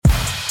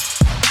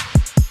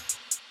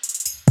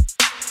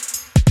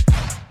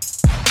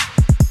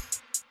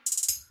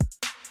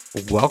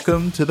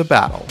Welcome to the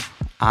battle.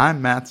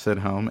 I'm Matt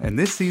Sidholm, and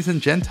this season,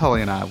 Jen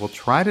Tully and I will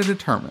try to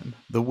determine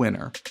the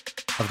winner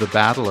of the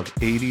battle of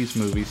 80s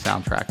movie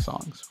soundtrack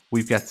songs.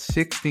 We've got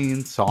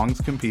 16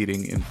 songs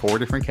competing in 4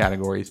 different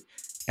categories.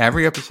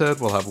 Every episode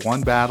will have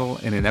one battle,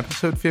 and in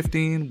episode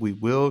 15, we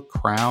will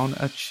crown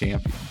a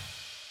champion.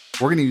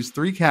 We're going to use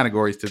 3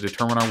 categories to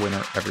determine our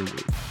winner every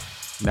week.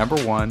 Number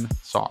 1,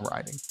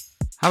 songwriting.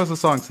 How does the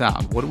song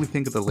sound? What do we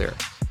think of the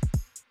lyrics?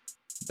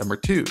 Number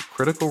 2,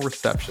 critical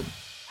reception.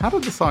 How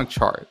did the song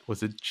chart?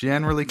 Was it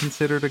generally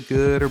considered a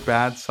good or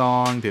bad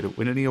song? Did it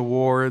win any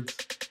awards?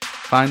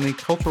 Finally,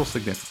 cultural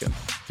significance.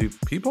 Do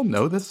people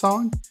know this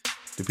song?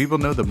 Do people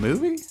know the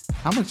movie?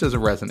 How much does it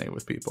resonate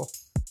with people?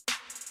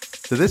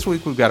 So this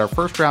week we've got our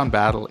first round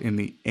battle in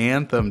the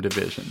Anthem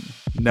Division.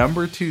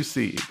 Number 2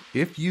 seed,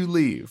 If You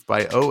Leave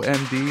by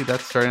OMD.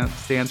 That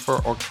stands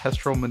for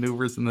Orchestral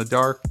Maneuvers in the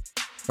Dark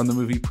from the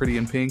movie Pretty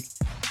in Pink.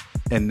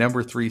 And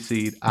number 3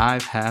 seed,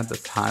 I've Had the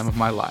Time of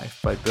My Life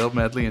by Bill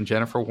Medley and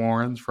Jennifer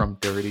Warnes from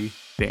Dirty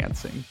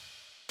Dancing.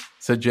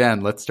 So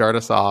Jen, let's start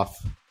us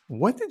off.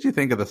 What did you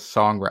think of the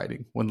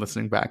songwriting when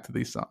listening back to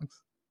these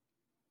songs?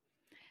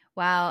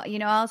 Wow.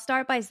 I'll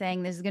start by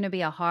saying this is going to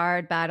be a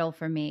hard battle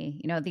for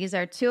me. These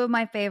are 2 of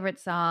my favorite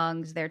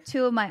songs. They're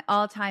 2 of my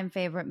all-time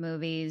favorite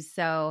movies.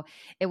 So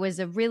it was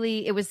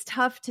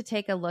tough to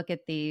take a look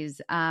at these.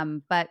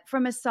 But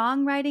from a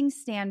songwriting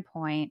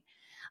standpoint,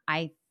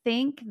 I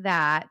think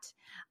that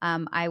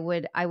I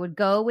would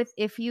go with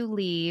If You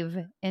Leave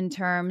in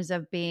terms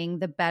of being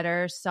the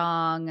better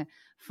song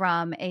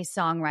from a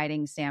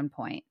songwriting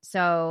standpoint.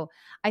 So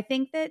I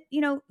think that,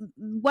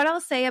 what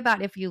I'll say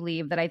about If You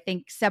Leave that I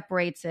think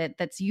separates it,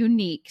 that's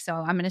unique. So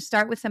I'm going to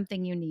start with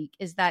something unique,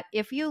 is that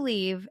If You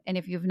Leave, and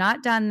if you've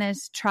not done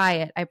this, try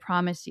it. I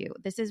promise you.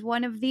 This is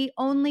one of the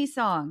only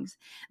songs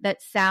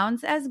that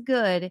sounds as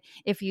good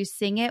if you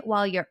sing it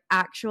while you're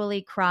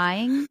actually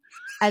crying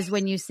as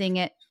when you sing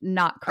it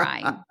not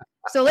crying.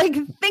 So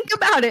think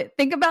about it.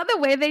 Think about the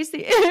way they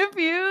sing, if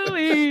you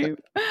leave,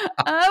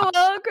 I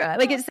won't cry.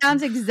 It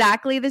sounds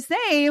exactly the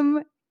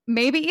same,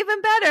 maybe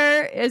even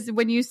better as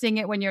when you sing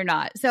it when you're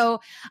not.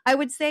 So I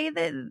would say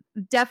that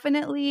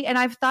definitely, and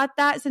I've thought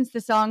that since the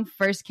song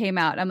first came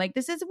out. I'm like,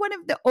 this is one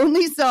of the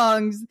only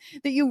songs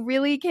that you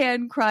really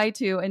can cry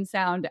to and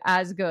sound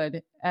as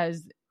good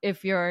as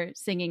if you're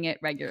singing it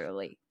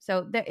regularly.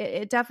 So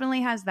it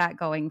definitely has that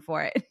going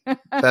for it.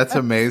 That's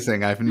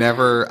amazing. I've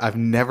never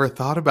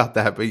thought about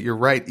that, but you're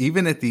right.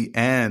 Even at the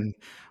end,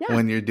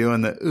 when you're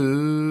doing the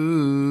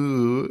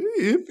ooh,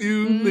 if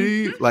you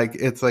leave,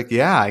 it's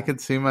I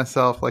could see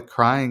myself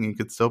crying. You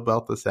could still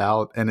belt this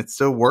out, and it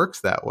still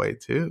works that way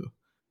too.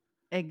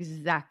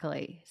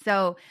 Exactly.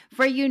 So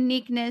for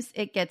uniqueness,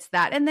 it gets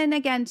that. And then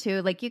again,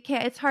 too,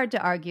 it's hard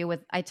to argue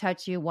with I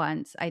touch you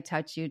once, I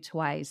touch you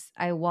twice,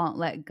 I won't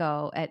let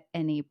go at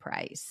any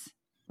price.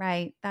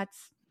 Right?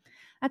 That's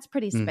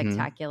pretty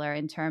spectacular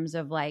in terms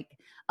of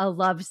a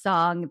love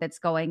song that's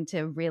going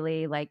to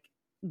really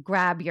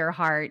grab your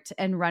heart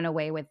and run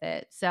away with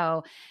it.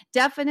 So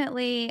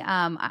definitely,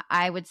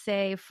 I would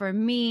say for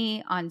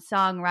me on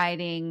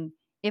songwriting,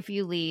 If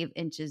You Leave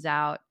inches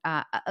out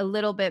a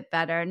little bit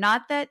better.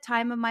 Not that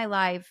Time of My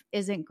Life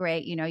isn't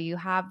great. You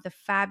have the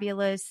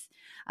fabulous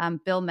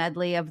Bill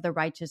Medley of the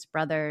Righteous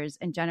Brothers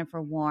and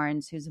Jennifer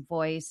Warnes, whose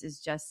voice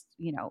is just,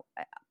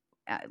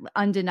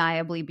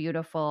 undeniably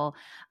beautiful.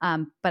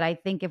 But I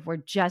think if we're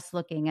just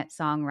looking at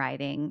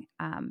songwriting,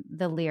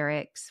 the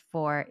lyrics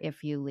for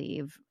If You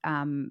Leave,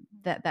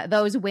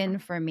 those win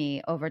for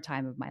me over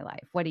Time of My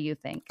Life. What do you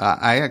think?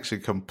 I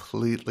actually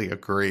completely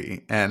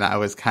agree. And I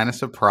was kind of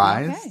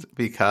surprised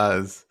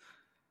because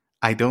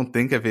I don't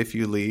think of If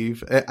You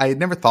Leave. I had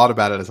never thought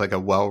about it as a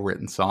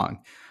well-written song.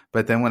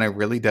 But then when I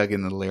really dug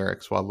into the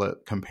lyrics while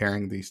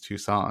comparing these 2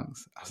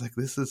 songs, I was like,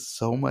 this is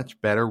so much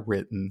better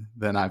written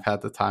than I've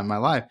Had the Time of My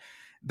Life.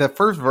 The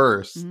first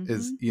verse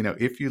is,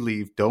 if you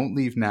leave, don't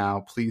leave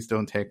now. Please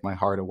don't take my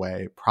heart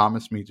away.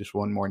 Promise me just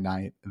one more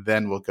night.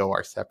 Then we'll go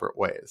our separate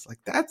ways.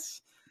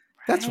 That's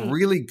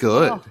really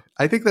good. Oh.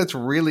 I think that's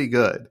really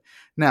good.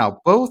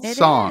 Now, both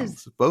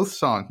songs,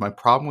 my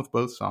problem with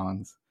both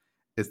songs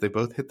is they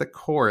both hit the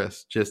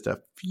chorus just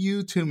a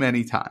few too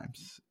many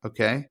times.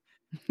 Okay.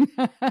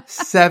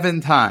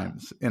 7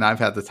 times in I've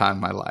Had the Time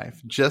of My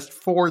Life. Just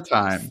 4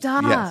 times.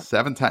 Stop. Yes,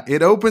 7 times.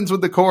 It opens with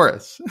the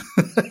chorus.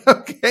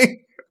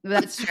 Okay.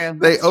 That's true.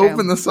 They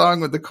open the song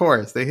with the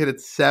chorus. They hit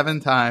it 7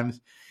 times.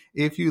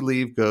 If You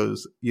Leave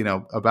goes,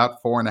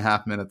 about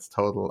 4.5 minutes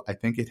total. I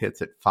think it hits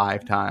it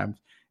 5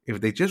 times. If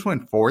they just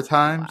went 4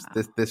 times,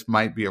 this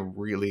might be a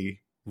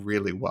really,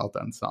 really well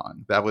done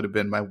song. That would have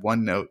been my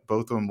one note.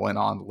 Both of them went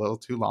on a little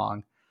too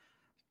long.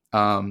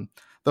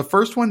 The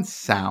first one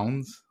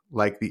sounds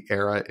like the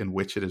era in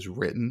which it is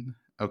written.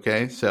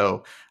 Okay,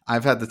 so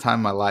I've Had the Time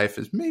of My Life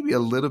is maybe a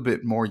little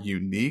bit more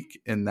unique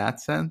in that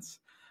sense.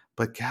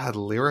 But God,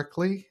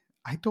 lyrically,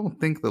 I don't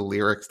think the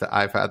lyrics to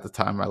I've Had the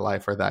Time of My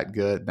Life are that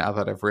good now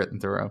that I've written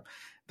through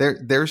them.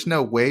 There's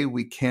no way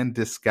we can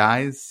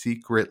disguise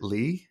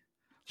secretly.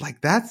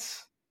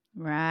 That's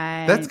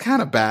That's Right.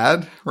 kind of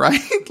bad, right?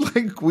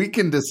 Like we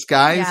can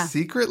disguise Yeah.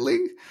 secretly.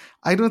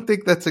 I don't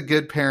think that's a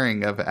good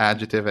pairing of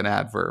adjective and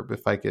adverb.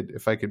 If I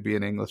could be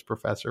an English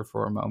professor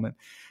for a moment.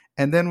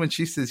 And then when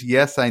she says,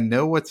 "Yes, I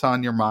know what's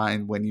on your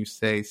mind when you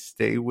say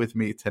stay with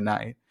me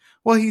tonight."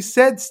 Well, he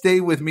said stay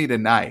with me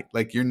tonight.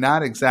 Like you're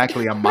not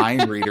exactly a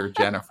mind reader,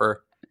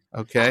 Jennifer.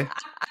 Okay?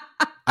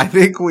 I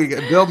think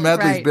Bill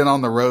Medley's Right. been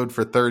on the road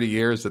for 30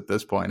 years at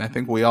this point. I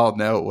think we all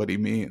know what he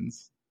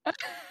means.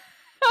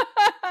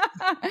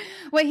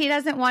 Well, he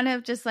doesn't want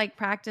to just like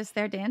practice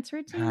their dance I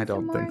routine some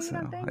don't more. think You so.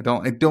 don't think? I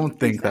don't Think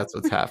think so? that's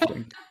what's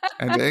happening.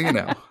 And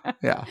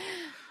yeah.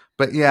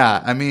 But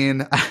yeah, I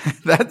mean,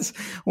 that's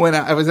when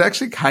I was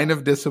actually kind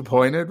of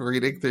disappointed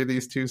reading through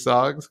these two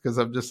songs because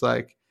I'm just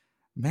like,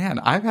 man,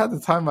 I've had the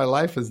time of my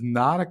life is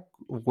not a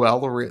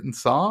well written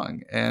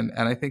song. And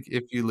I think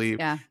If You Leave,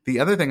 Yeah. the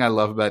other thing I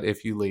love about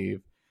If You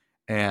Leave,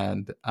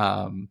 and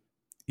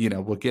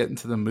we'll get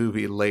into the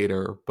movie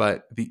later,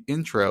 but the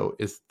intro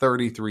is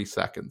 33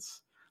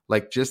 seconds.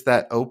 Like just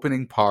that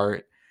opening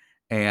part.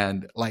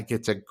 And like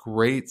it's a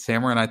great,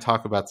 Samara and I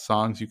talk about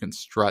songs you can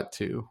strut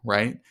to,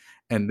 right?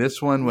 And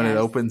this one, when it Yes,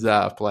 opens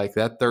up, like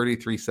that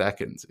 33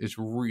 seconds is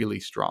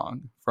really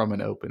strong from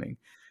an opening.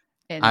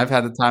 it I've is.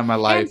 had the time of my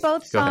And life.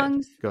 both Go ahead.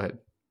 songs, Go ahead.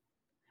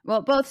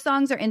 well, both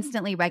songs are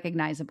instantly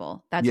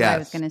recognizable. That's what I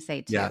was Yes. going to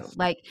say too. Yes.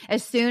 Like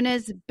as soon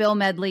as Bill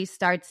Medley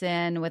starts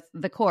in with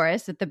the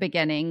chorus at the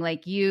beginning,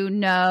 like you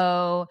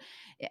know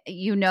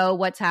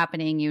what's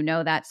happening, you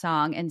know that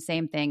song. And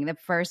same thing, the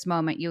first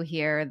moment you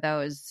hear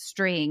those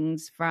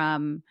strings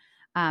from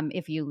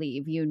If You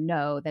Leave, you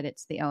know that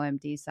it's the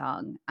OMD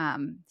song.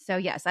 So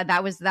yes,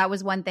 that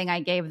was one thing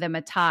I gave them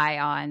a tie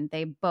on.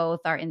 They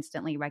both are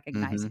instantly Mm-hmm.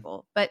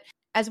 recognizable. But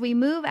as we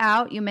move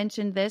out, you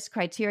mentioned this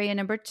criteria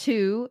number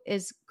 2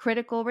 is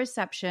critical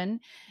reception.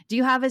 Do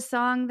you have a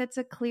song that's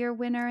a clear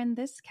winner in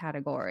this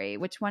category?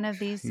 Which one of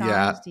these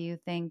Yeah. songs do you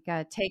think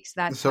takes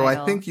that So I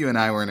title? think you and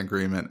I were in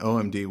agreement.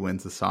 OMD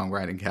wins the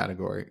songwriting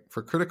category.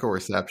 For critical For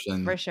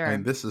reception, I mean, sure.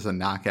 this is a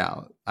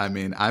knockout. I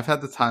mean, I've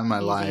had the time of my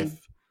Easy.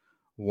 life,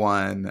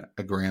 won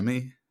a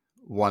Grammy,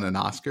 won an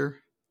Oscar,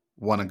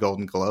 won a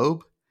Golden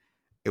Globe.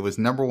 It was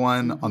number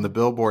one on the Mhm.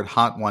 Billboard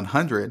Hot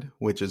 100,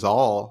 which is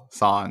all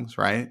songs,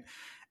 right?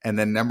 And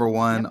then number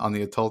one Yep. on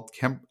the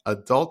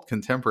adult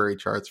contemporary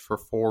charts for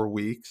 4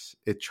 weeks.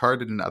 It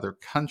charted in other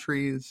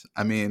countries.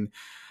 I mean,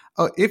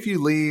 If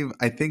You Leave,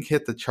 I think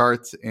hit the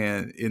charts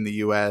in the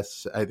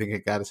U.S. I think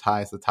it got as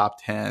high as the top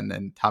 10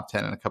 and top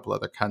 10 in a couple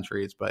other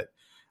countries. But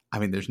I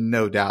mean, there's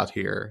no doubt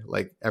here.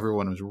 Like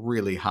everyone was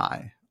really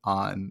high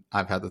on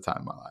I've Had the Time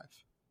of My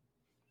Life.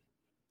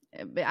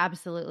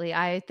 Absolutely.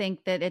 I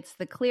think that it's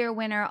the clear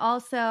winner.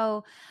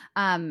 Also,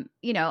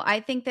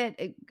 I think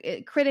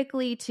that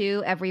critically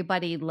too,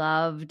 everybody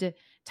loved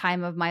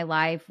Time of My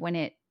Life when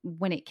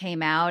it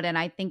came out, and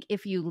I think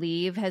If You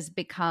Leave has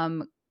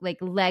become like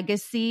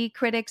legacy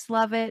critics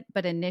love it,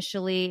 but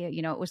initially,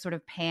 it was sort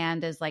of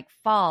panned as like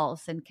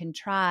false and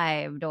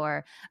contrived,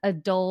 or a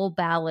dull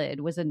ballad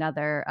was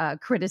another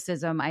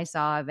criticism I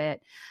saw of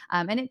it.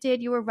 And it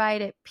did, you were right,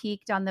 it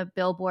peaked on the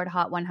Billboard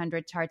Hot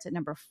 100 charts at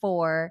number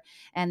 4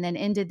 and then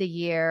ended the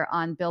year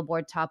on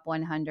Billboard Top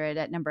 100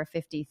 at number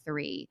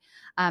 53.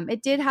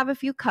 It did have a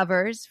few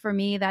covers. For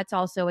me, that's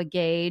also a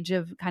gauge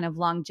of kind of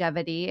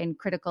longevity and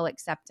critical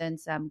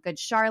acceptance. Good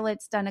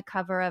Charlotte's done a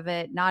cover of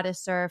it. Nada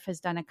Surf has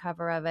done a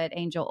cover of it.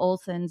 Angel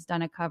Olsen's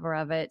done a cover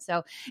of it.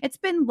 So it's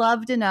been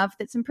loved enough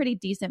that some pretty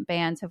decent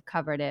bands have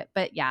covered it.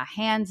 But yeah,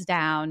 hands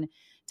down,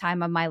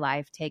 Time of My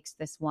Life takes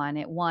this one.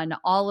 It won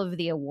all of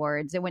the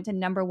awards. It went to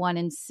number 1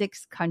 in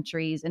 6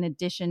 countries in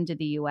addition to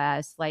the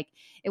US. Like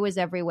it was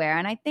everywhere.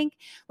 And I think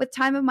with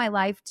Time of My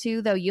Life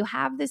too, though, you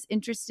have this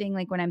interesting,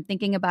 like when I'm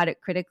thinking about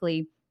it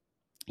critically,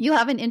 you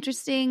have an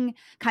interesting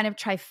kind of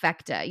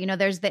trifecta.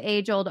 There's the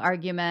age old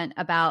argument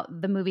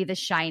about the movie The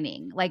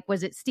Shining. Like,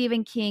 was it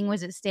Stephen King?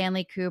 Was it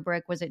Stanley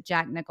Kubrick? Was it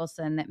Jack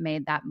Nicholson that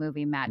made that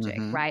movie magic,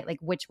 Mm-hmm. right? Like,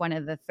 which one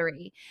of the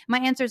three? My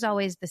answer is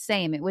always the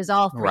same. It was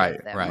all three of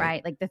Right, them, right.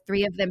 right? Like, the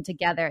three of them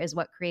together is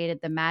what created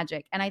the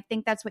magic. And I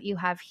think that's what you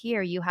have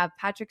here. You have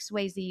Patrick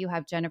Swayze, you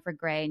have Jennifer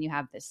Grey, and you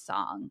have this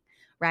song,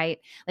 right?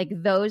 Like,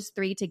 those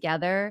three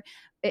together,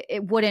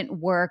 it wouldn't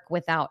work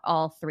without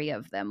all three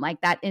of them.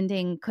 Like that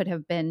ending could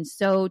have been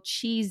so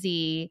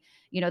cheesy.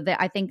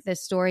 I think the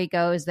story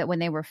goes that when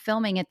they were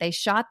filming it, they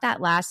shot that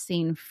last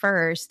scene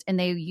first and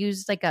they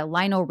used like a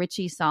Lionel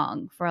Richie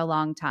song for a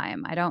long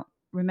time. I don't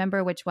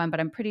remember which one, but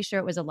I'm pretty sure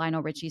it was a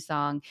Lionel Richie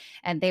song.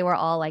 And they were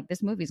all like,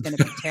 this movie's going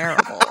to be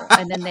terrible.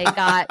 And then they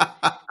got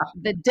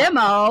the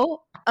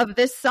demo of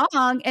this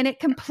song and it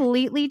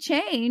completely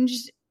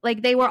changed.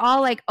 Like they were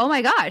all like, oh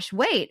my gosh,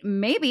 wait,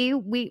 maybe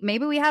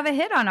we have a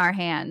hit on our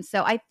hands.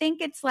 So I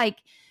think it's like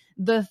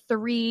the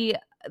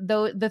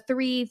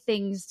three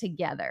things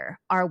together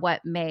are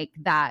what make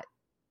that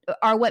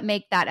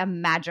a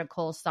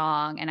magical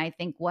song. And I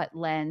think what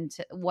lent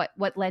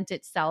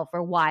itself,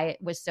 or why it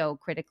was so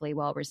critically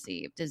well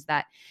received, is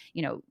that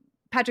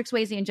Patrick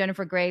Swayze and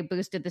Jennifer Grey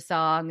boosted the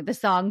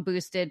song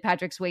boosted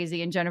Patrick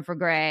Swayze and Jennifer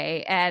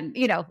Grey, and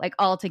like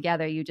all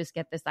together you just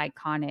get this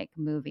iconic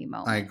movie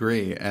moment. I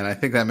agree, and I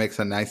think that makes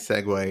a nice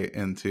segue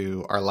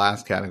into our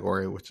last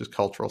category, which is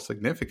cultural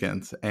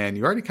significance. And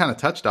you already kind of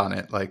touched on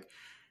it. Like,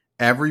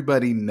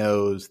 everybody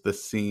knows the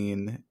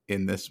scene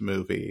in this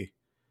movie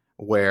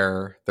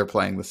where they're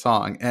playing the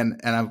song,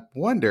 and I've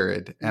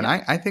wondered, and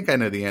I think I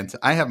know the answer.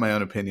 I have my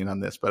own opinion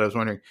on this, but I was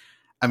wondering,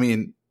 I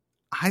mean,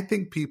 I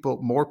think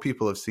more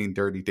people have seen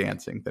Dirty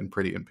Dancing than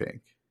Pretty in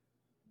Pink.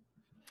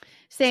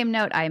 Same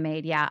note I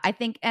made. Yeah. I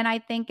think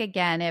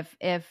again,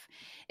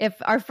 if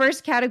our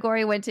first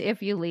category went to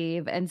If You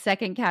Leave and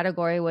second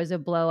category was a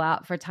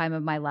blowout for Time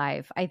of My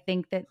Life, I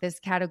think that this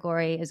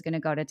category is going to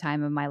go to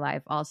Time of My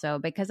Life also,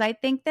 because I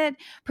think that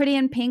Pretty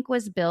in Pink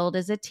was billed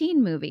as a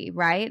teen movie,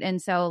 right?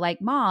 And so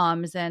like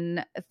moms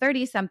and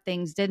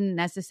 30-somethings didn't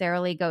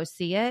necessarily go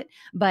see it,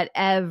 but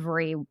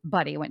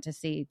everybody went to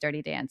see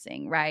Dirty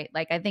Dancing, right?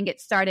 Like, I think it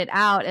started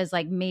out as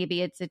like,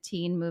 maybe it's a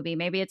teen movie,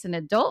 maybe it's an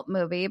adult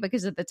movie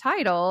because of the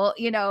title,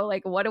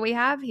 like, what do we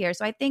have here?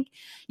 So I think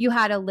you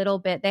had a little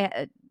bit,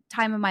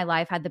 Time of My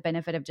Life had the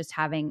benefit of just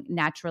having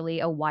naturally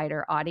a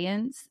wider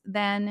audience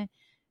than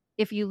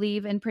If You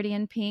Leave and Pretty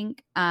in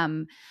Pink.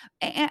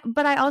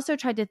 But I also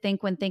tried to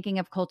think, when thinking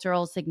of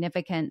cultural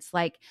significance,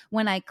 like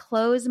when I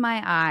close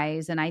my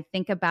eyes and I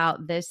think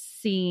about this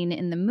scene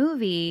in the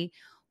movie,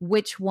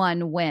 which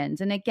one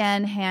wins? And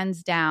again,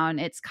 hands down,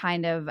 it's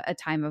kind of a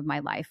Time of My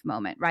Life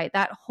moment, right?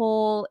 That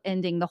whole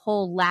ending, the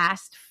whole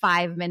last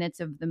 5 minutes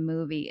of the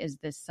movie is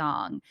this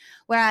song.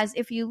 Whereas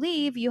If You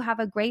Leave, you have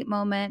a great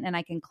moment and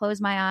I can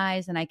close my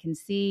eyes and I can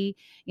see,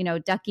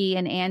 Ducky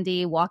and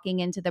Andy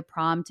walking into the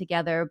prom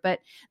together.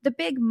 But the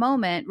big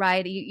moment,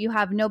 right? You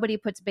have Nobody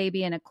Puts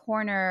Baby in a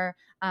Corner,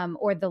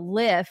 or The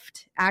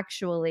Lift,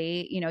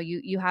 actually,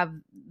 you have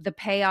the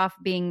payoff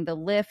being the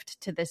lift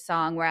to this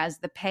song, whereas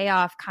the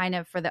payoff kind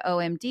of for the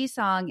OMD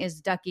song is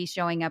Ducky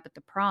showing up at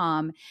the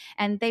prom.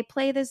 And they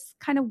play this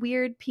kind of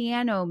weird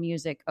piano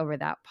music over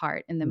that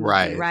part in the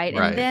movie, right?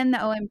 And then the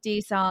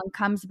OMD song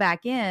comes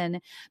back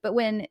in. But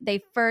when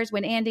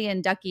Andy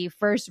and Ducky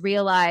first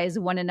realize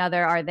one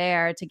another are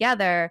there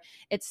together,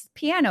 it's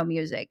piano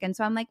music. And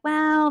so I'm like,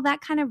 well,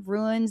 that kind of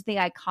ruins the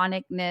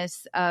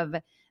iconicness of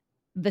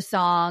the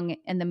song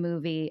and the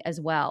movie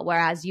as well.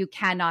 Whereas you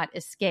cannot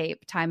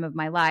escape Time of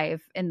My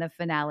Life in the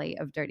finale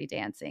of Dirty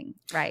Dancing,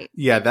 right?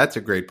 Yeah, that's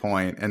a great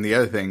point. And the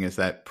other thing is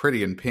that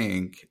Pretty in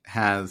Pink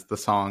has the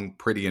song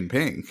Pretty in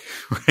Pink,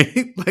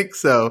 right? Like,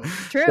 so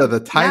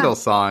the title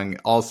song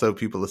also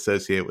people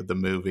associate with the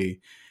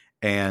movie.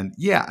 And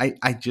yeah,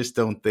 I just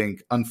don't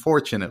think,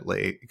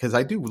 unfortunately, because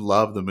I do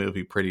love the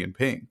movie Pretty in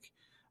Pink,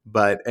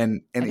 but,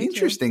 and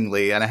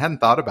interestingly, and I hadn't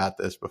thought about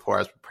this before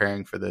I was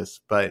preparing for this,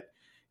 but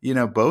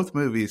both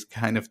movies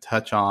kind of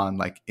touch on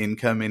like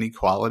income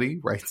inequality,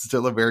 right?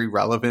 Still a very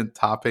relevant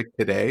topic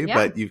today,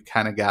 but you've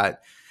kind of got,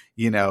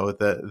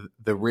 the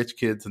rich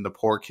kids and the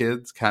poor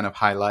kids kind of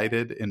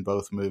highlighted in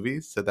both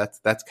movies. So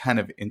that's kind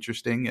of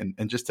interesting,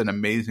 and just an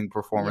amazing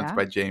performance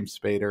by James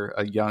Spader,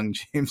 a young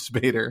James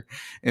Spader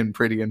in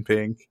Pretty in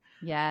Pink.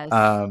 Yes.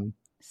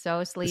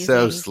 So sleazy.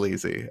 So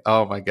sleazy.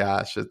 Oh my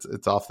gosh.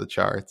 It's off the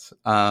charts.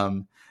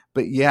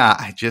 But yeah,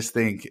 I just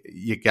think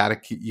you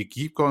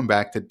keep going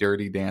back to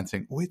Dirty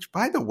Dancing, which,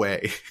 by the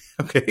way,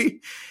 okay,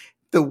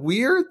 the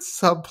weird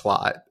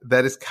subplot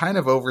that is kind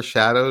of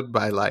overshadowed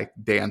by like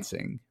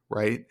dancing,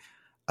 right?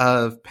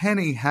 Of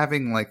Penny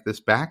having like this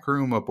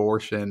backroom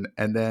abortion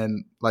and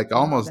then like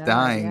almost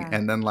dying.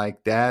 And then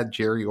like dad,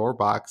 Jerry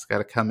Orbach's got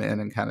to come in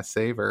and kind of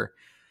save her.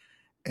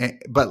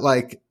 But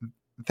like,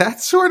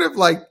 that's sort of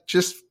like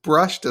just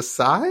brushed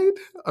aside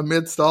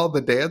amidst all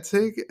the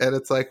dancing. And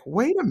it's like,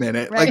 wait a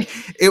minute. Right.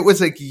 Like, it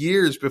was like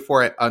years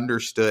before I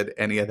understood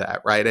any of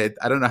that, right?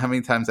 I don't know how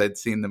many times I'd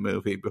seen the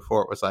movie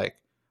before it was like,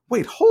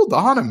 wait, hold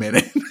on a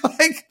minute.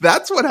 Like,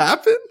 that's what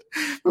happened,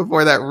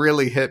 before that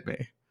really hit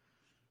me.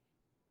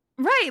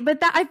 Right, but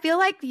I feel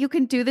like you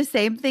can do the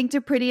same thing to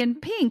Pretty in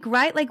Pink,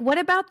 right? Like, what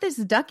about this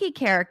Ducky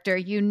character?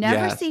 You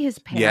never see his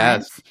parents.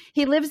 Yes.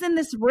 He lives in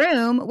this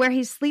room where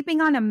he's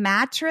sleeping on a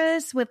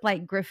mattress with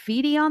like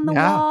graffiti on the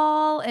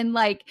wall, and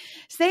like,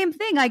 same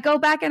thing. I go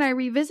back and I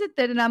revisit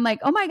that and I'm like,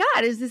 oh my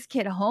God, is this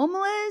kid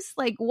homeless?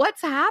 Like,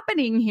 what's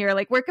happening here?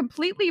 Like, we're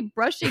completely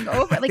brushing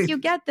over. Like, you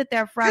get that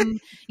they're from,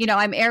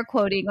 I'm air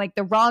quoting like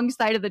the wrong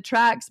side of the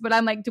tracks, but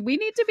I'm like, do we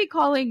need to be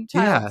calling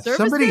child services?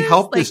 Somebody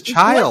help this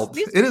child.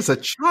 It is a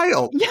child.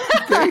 Yeah.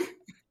 Okay.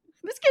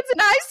 This kid's in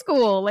high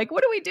school. Like,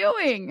 what are we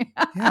doing?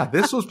 Yeah,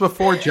 this was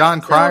before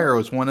John Cryer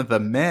was one of the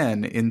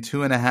men in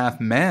 2.5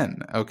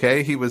 Men.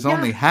 Okay. He was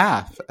only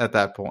half at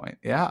that point.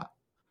 Yeah.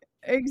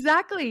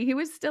 Exactly. He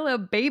was still a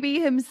baby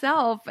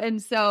himself. And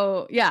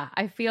so, yeah,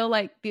 I feel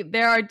like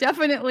there are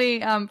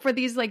definitely, for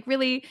these, like,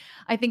 really,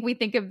 I think we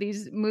think of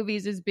these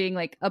movies as being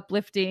like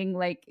uplifting,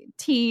 like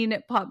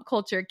teen pop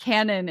culture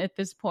canon at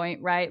this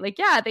point, right? Like,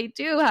 yeah, they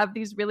do have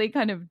these really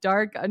kind of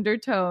dark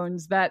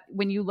undertones that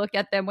when you look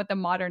at them with a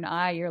modern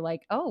eye, you're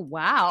like, oh,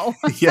 wow.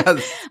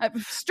 Yes.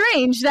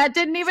 Strange. That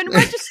didn't even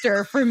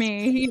register for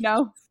me,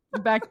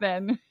 back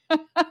then.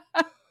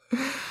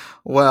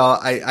 Well,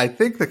 I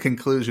think the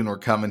conclusion we're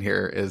coming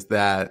here is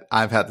that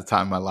I've Had the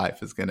Time of My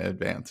Life is going to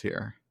advance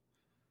here.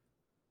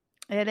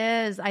 It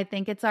is. I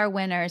think it's our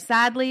winner.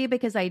 Sadly,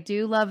 because I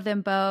do love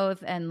them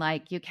both. And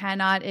like, you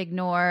cannot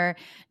ignore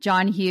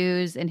John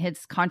Hughes and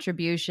his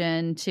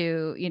contribution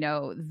to,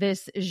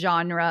 this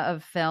genre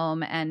of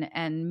film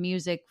and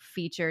music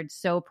featured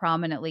so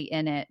prominently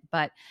in it.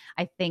 But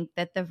I think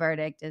that the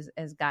verdict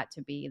has got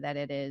to be that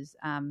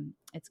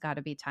it's got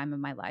to be Time of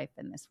My Life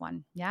in this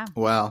one. Yeah.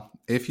 Well,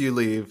 If You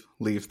Leave,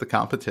 leaves the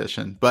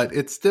competition. But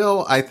it's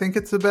still, I think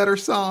it's a better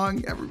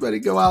song. Everybody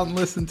go out and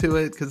listen to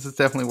it because it's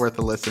definitely worth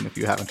a listen if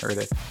you haven't heard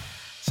it.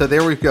 So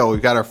there we go.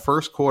 We've got our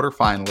first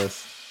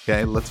quarterfinalists.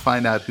 Okay, let's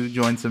find out who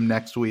joins them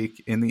next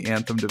week in the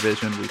Anthem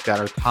Division. We've got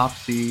our top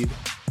seed,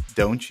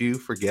 Don't You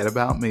Forget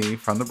About Me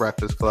from The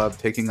Breakfast Club,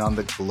 taking on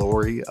The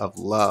Glory of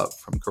Love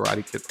from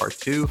Karate Kid Part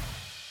 2.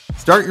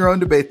 Start your own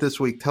debate this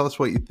week. Tell us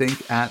what you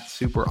think at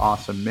Super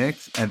Awesome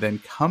Mix, and then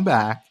come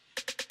back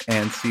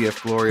and see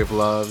if Glory of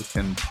Love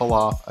can pull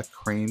off a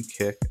crane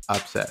kick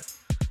upset.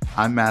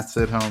 I'm Matt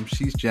Sidholm.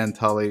 She's Jen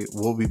Tully.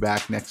 We'll be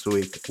back next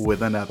week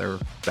with another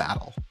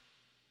battle.